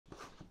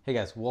Hey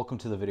guys, welcome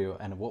to the video,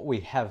 and what we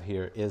have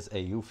here is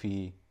a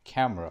eufy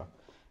camera.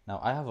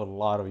 Now I have a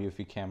lot of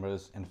eufy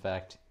cameras. In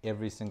fact,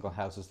 every single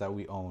houses that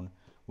we own,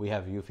 we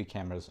have eufy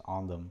cameras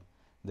on them.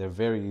 They're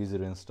very easy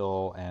to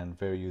install and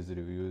very easy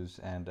to use,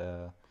 and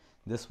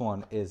this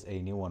one is a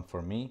new one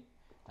for me.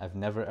 I've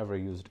never ever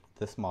used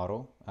this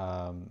model,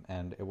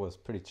 and it was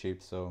pretty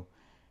cheap, so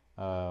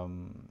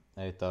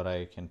I thought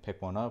I can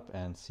pick one up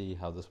and see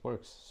how this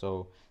works.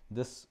 So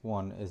this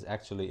one is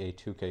actually a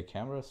 2K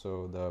camera,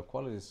 so the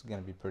quality is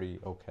going to be pretty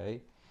okay.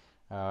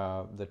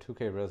 The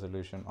 2K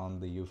resolution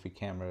on the eufy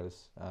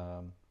cameras,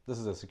 this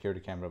is a security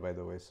camera, by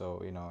the way, so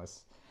you know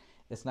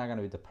it's not going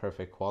to be the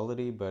perfect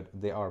quality, but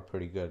they are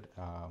pretty good,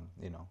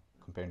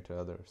 compared to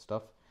other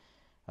stuff.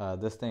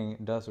 This thing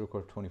does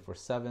record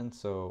 24/7,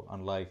 so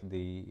unlike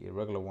the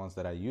regular ones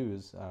that I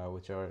use,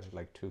 which are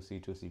like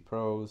 2C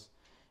Pros,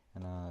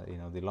 and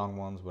the long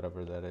ones,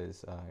 whatever that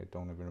is, I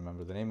don't even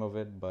remember the name of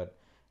it, but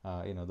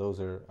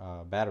those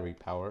are battery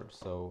powered,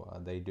 so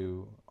they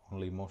do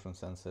only motion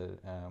sensed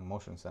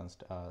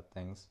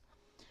things.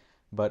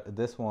 But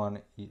this one,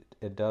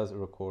 it does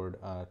record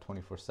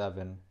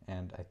 24/7,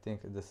 and I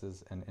think this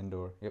is an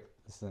indoor. Yep,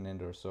 this is an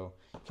indoor, so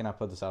you cannot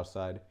put this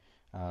outside.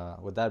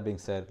 With that being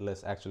said,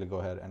 let's actually go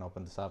ahead and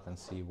open this up and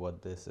see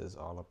what this is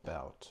all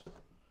about.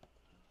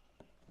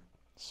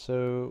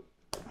 So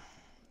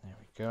there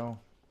we go.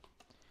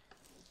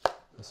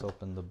 Let's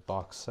open the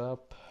box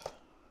up.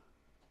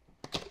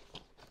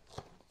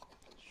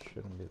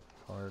 Shouldn't be that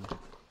hard.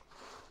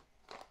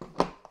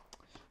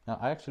 Now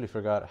I actually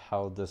forgot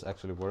how this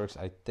actually works.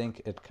 I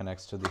think it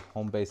connects to the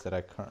HomeBase that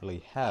I currently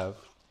have,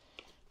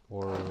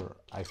 or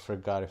I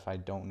forgot if I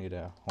don't need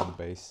a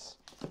HomeBase,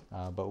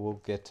 but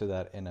we'll get to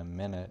that in a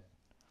minute.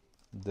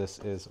 This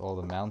is all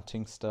the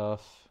mounting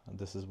stuff.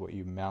 This is what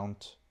you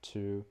mount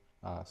to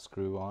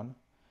screw on.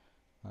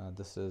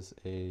 This is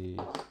a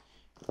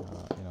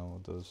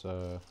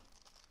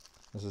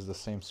this is the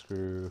same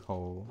screw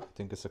hole. I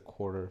think it's a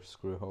quarter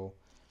screw hole,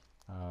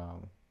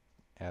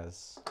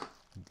 as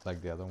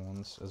like the other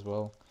ones as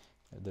well.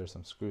 There's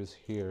some screws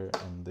here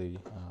in the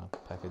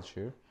package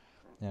here,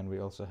 and we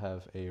also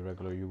have a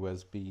regular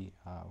USB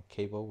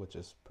cable, which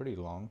is pretty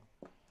long.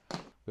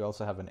 We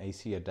also have an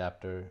AC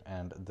adapter,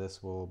 and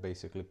this will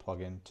basically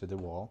plug into the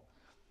wall,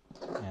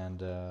 and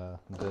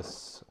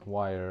this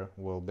wire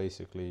will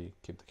basically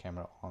keep the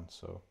camera on,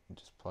 so you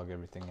just plug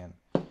everything in.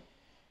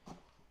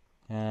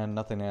 And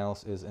nothing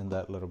else is in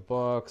that little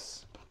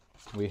box.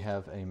 We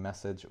have a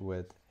message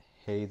with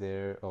 "Hey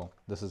there." Oh,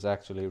 this is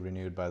actually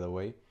renewed, by the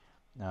way.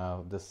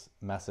 This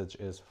message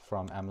is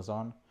from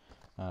Amazon.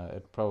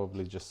 It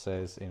probably just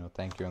says,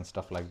 thank you and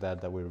stuff like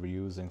that, that we're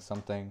reusing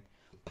something.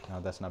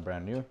 That's not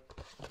brand new.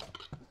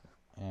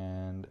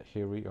 And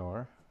here we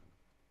are.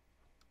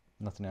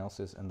 Nothing else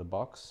is in the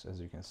box, as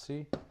you can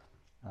see.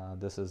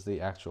 This is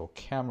the actual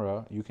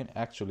camera. You can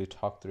actually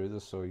talk through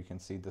this, so you can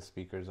see the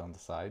speakers on the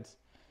sides,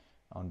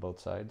 on both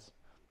sides.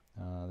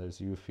 There's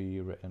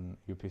eufy written,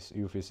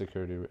 eufy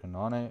security written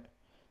on it.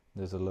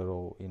 There's a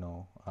little,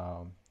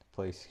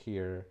 place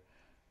here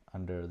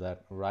under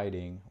that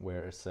writing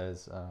where it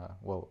says,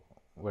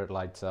 where it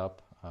lights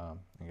up,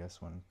 I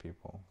guess when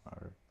people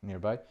are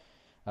nearby.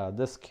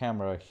 This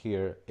camera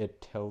here,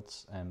 it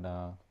tilts and,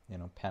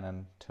 pan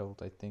and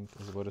tilt, I think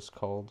is what it's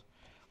called.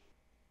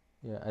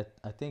 Yeah,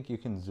 I think you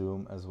can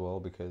zoom as well,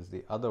 because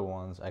the other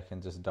ones I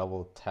can just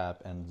double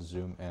tap and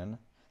zoom in.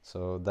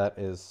 So that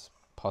is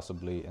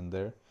possibly in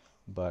there,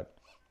 but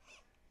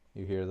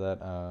you hear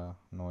that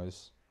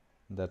noise?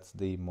 That's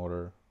the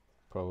motor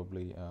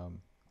probably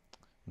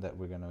that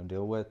we're gonna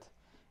deal with.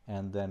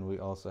 And then we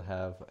also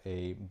have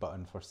a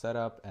button for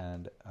setup,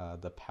 and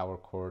the power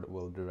cord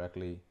will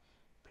directly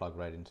plug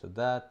right into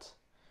that.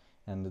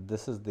 And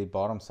this is the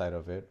bottom side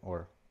of it,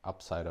 or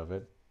upside of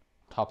it,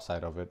 top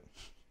side of it.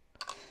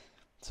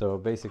 So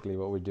basically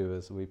what we do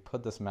is we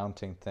put this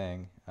mounting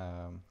thing,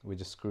 we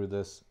just screw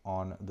this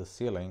on the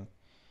ceiling,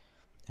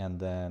 and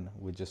then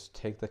we just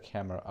take the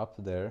camera up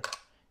there,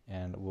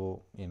 and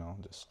we'll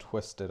just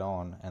twist it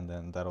on, and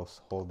then that'll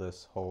hold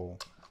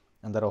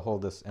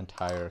this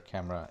entire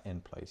camera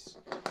in place.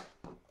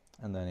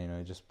 And then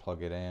you just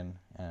plug it in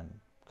and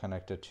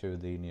connect it to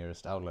the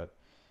nearest outlet.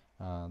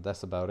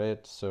 That's about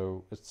it.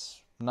 So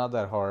it's not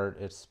that hard.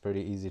 It's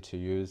pretty easy to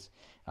use.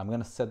 I'm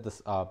gonna set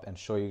this up and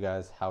show you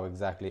guys how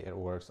exactly it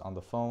works on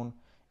the phone,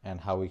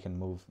 and how we can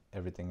move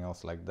everything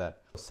else like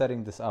that.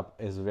 Setting this up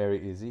is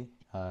very easy.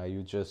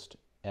 You just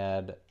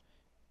add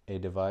a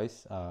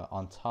device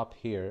on top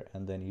here,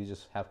 and then you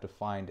just have to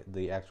find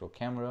the actual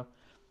camera.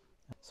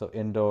 So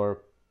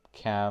indoor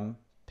cam,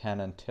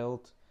 pan and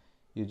tilt,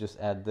 you just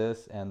add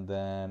this, and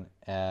then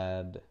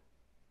add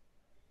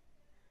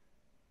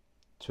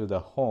to the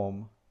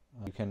home.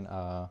 You can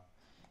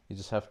you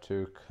just have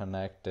to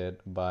connect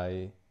it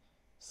by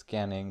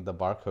scanning the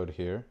barcode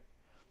here,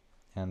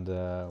 and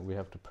we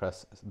have to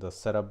press the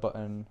setup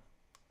button.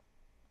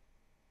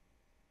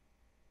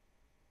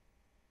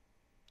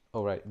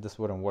 Oh right, this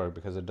wouldn't work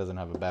because it doesn't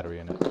have a battery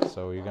in it,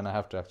 so you're gonna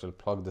have to actually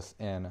plug this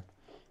in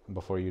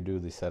before you do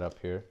the setup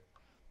here.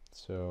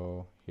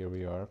 So here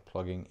we are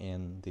plugging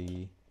in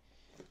the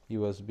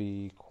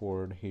USB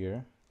cord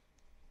here.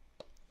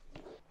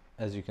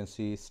 As you can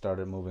see,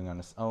 started moving on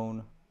its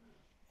own,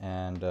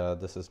 and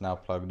this is now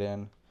plugged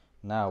in.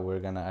 Now we're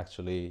gonna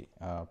actually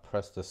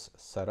press this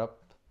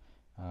setup.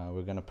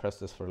 We're gonna press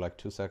this for like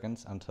 2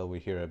 seconds until we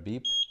hear a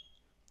beep.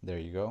 There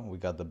you go, we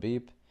got the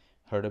beep.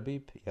 Heard a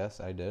beep? Yes,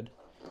 I did.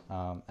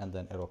 And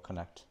then it'll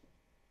connect.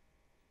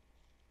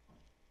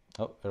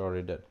 Oh, it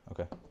already did.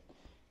 Okay.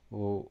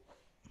 Well,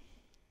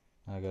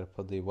 I gotta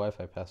put the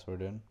Wi-Fi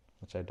password in,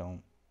 which I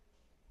don't.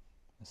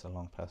 It's a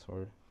long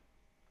password.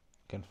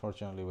 Okay,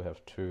 unfortunately, we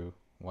have 2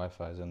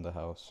 Wi-Fis in the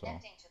house. So.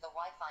 Connecting to the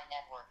Wi-Fi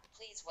network.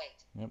 Please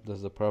wait. Yep, this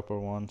is the proper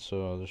one,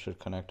 so this should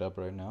connect up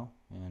right now,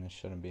 and it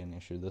shouldn't be an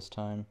issue this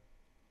time.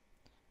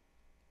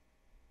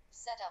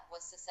 Setup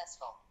was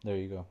successful. There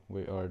you go.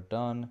 We are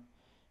done,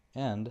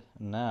 and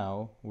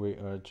now we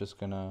are just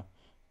gonna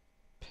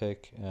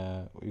pick.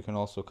 You can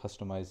also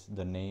customize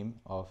the name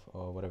of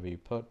whatever you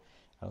put.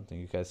 I don't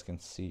think you guys can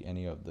see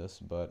any of this,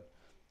 but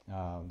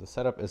the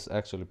setup is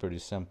actually pretty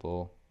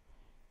simple.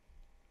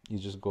 You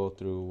just go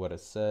through what it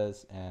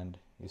says, and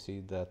you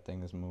see that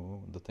thing is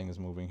the thing is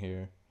moving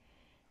here.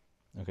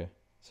 Okay,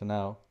 so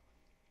now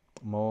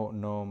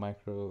no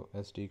micro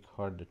SD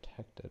card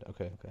detected.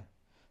 Okay.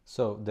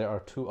 So there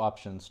are 2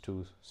 options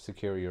to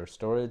secure your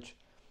storage.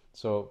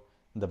 So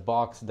the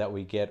box that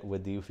we get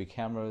with the eufy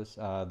cameras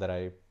that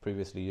I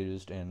previously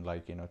used in,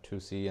 like,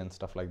 2C and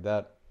stuff like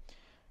that,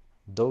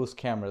 those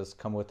cameras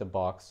come with a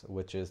box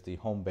which is the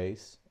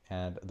HomeBase,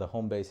 and the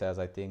HomeBase has,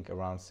 I think,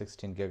 around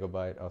 16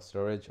 gigabyte of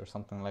storage or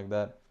something like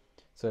that.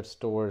 So it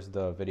stores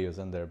the videos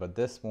in there, but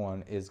this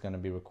one is going to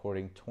be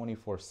recording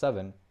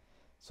 24/7.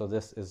 So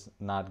this is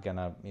not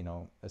gonna,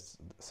 it's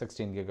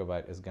 16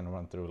 gigabyte is gonna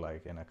run through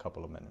like in a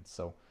couple of minutes.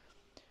 So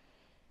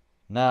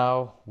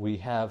now we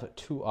have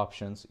 2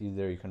 options.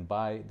 Either you can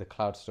buy the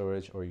cloud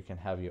storage, or you can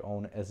have your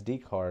own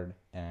SD card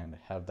and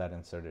have that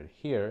inserted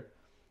here.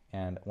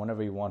 And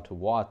whenever you want to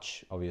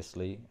watch,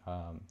 obviously,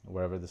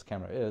 wherever this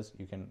camera is,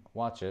 you can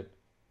watch it.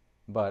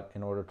 But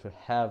in order to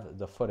have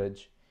the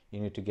footage, you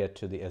need to get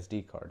to the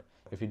SD card.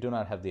 If you do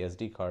not have the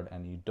SD card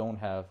and you don't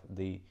have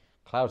the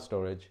cloud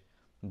storage,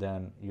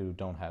 then you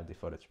don't have the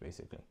footage,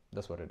 basically.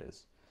 That's what it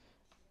is.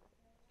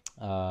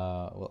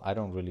 Well, I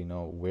don't really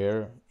know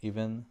where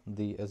even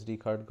the SD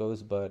card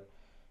goes, but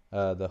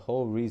the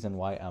whole reason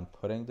why I'm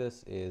putting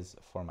this is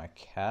for my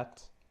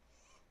cat.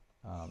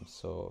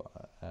 So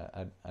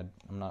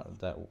I'm not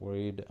that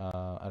worried.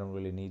 I don't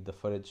really need the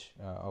footage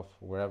of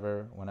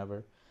wherever,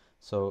 whenever.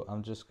 So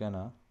I'm just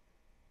gonna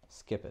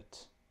skip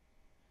it.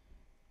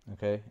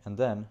 Okay, and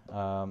then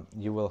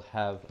you will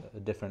have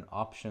different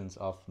options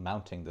of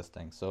mounting this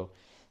thing. So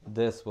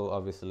this will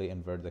obviously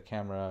invert the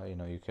camera.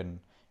 You can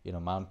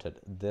mount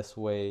it this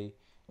way.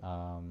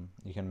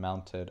 You can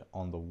mount it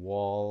on the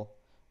wall,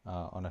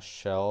 on a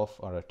shelf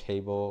or a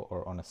table,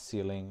 or on a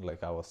ceiling,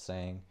 like I was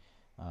saying.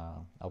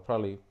 I'll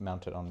probably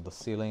mount it on the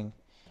ceiling.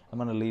 I'm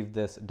gonna leave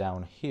this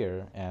down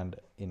here, and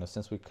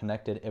since we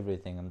connected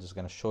everything, I'm just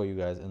gonna show you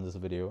guys in this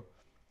video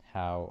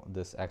how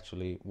this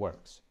actually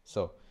works.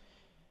 So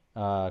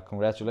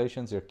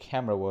congratulations, your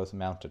camera was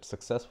mounted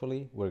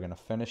successfully. We're gonna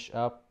finish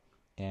up,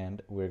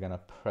 and we're gonna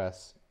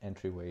press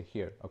entryway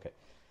here. Okay,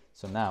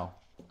 so now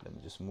let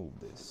me just move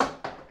this.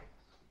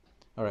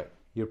 All right,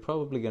 you're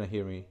probably gonna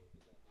hear me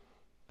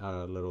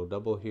a little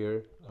double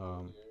here.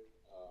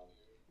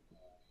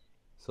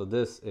 So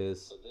this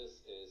is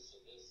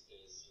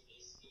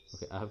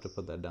okay. I have to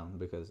put that down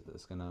because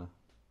it's gonna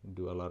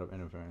do a lot of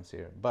interference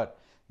here. But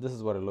this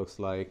is what it looks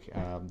like.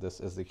 This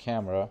is the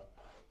camera,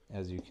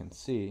 as you can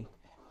see.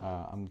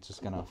 I'm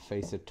just gonna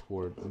face it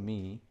toward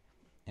me,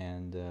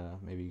 and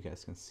maybe you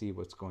guys can see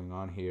what's going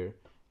on here.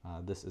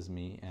 This is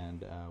me,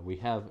 and we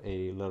have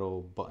a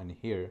little button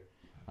here,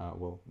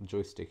 well,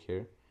 joystick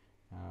here.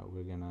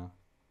 We're gonna,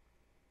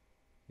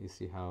 you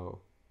see how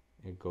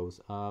it goes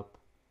up,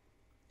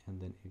 and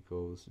then it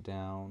goes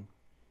down.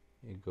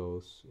 It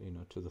goes,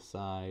 to the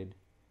side,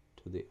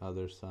 to the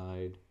other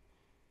side.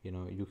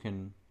 You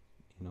can,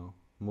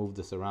 move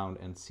this around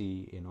and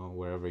see,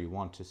 wherever you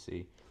want to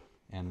see.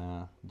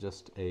 And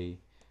just a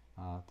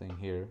thing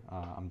here,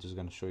 I'm just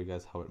going to show you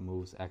guys how it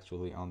moves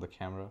actually on the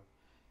camera.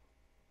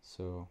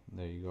 So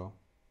there you go.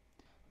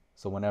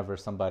 So whenever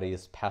somebody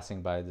is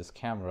passing by this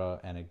camera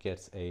and it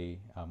gets a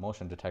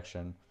motion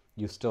detection,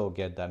 you still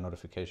get that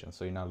notification,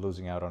 so you're not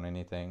losing out on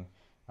anything.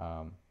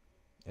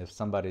 If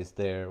somebody's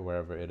there,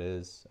 wherever it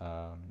is,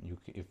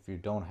 if you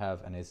don't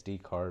have an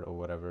SD card or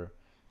whatever,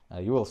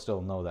 you will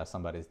still know that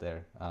somebody's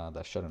there.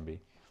 That shouldn't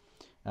be.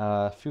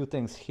 A few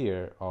things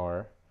here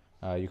are,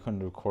 you can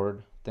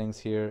record things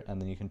here, and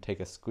then you can take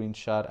a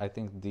screenshot. I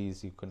think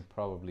these you can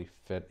probably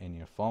fit in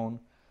your phone.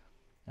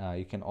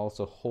 You can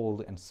also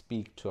hold and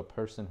speak to a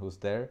person who's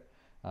there.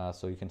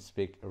 So you can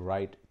speak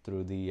right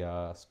through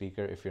the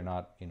speaker. If you're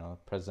not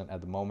present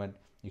at the moment,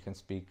 you can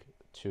speak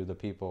to the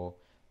people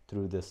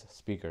through this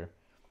speaker.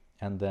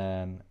 And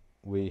then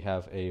we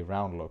have a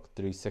round look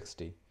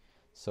 360.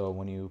 So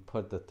when you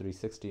put the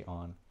 360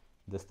 on,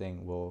 this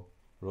thing will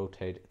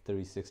rotate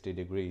 360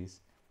 degrees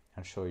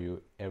and show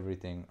you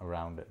everything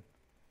around it.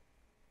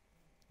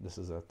 This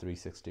is a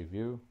 360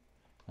 view.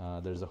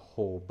 There's a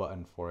whole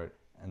button for it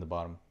in the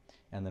bottom.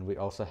 And then we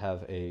also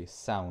have a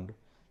sound.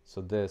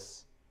 So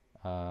this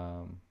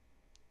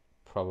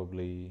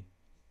probably,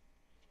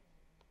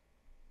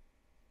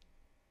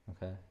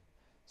 okay.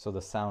 So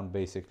the sound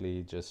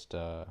basically just,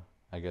 I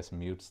guess,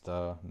 mutes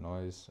the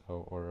noise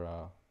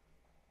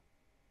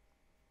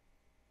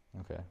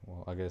okay,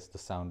 well, I guess the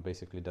sound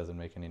basically doesn't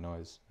make any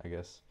noise, I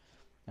guess.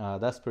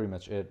 That's pretty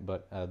much it,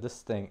 but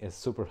this thing is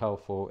super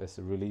helpful. It's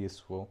really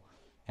useful.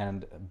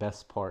 And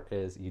best part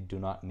is you do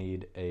not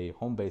need a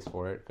HomeBase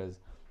for it, because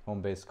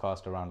HomeBase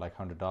cost around like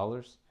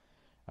 $100.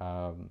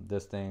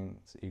 This thing,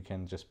 you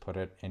can just put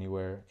it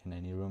anywhere in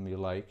any room you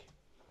like.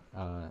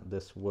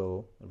 This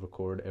will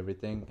record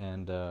everything,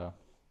 and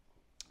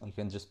you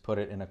can just put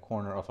it in a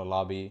corner of a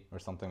lobby or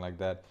something like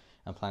that.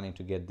 I'm planning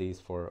to get these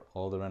for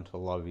all the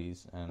rental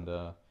lobbies, and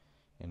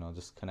you know,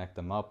 just connect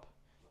them up,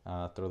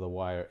 throw the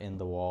wire in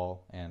the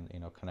wall, and you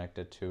know, connect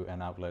it to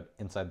an outlet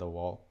inside the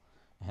wall,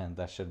 and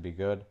that should be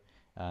good.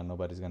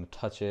 Nobody's going to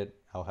touch it.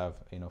 I'll have,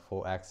 you know,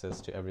 full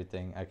access to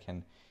everything. I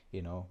can,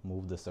 you know,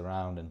 move this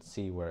around and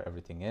see where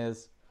everything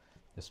is.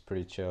 It's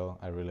pretty chill.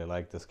 I really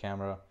like this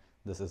camera.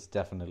 This is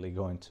definitely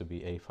going to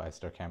be a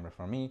 5-star camera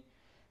for me.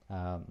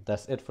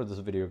 That's it for this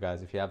video,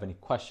 guys. If you have any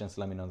questions,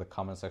 let me know in the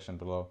comment section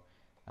below.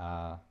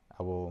 I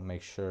will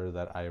make sure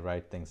that I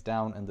write things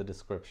down in the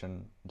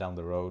description down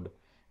the road.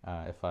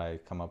 If I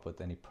come up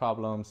with any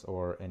problems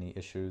or any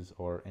issues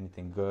or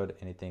anything good,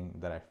 anything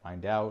that I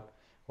find out,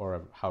 or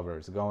however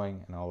it's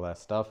going and all that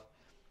stuff.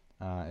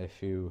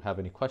 If you have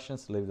any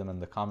questions, leave them in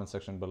the comment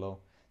section below.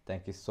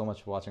 Thank you so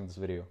much for watching this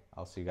video.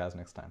 I'll see you guys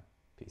next time.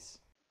 Peace.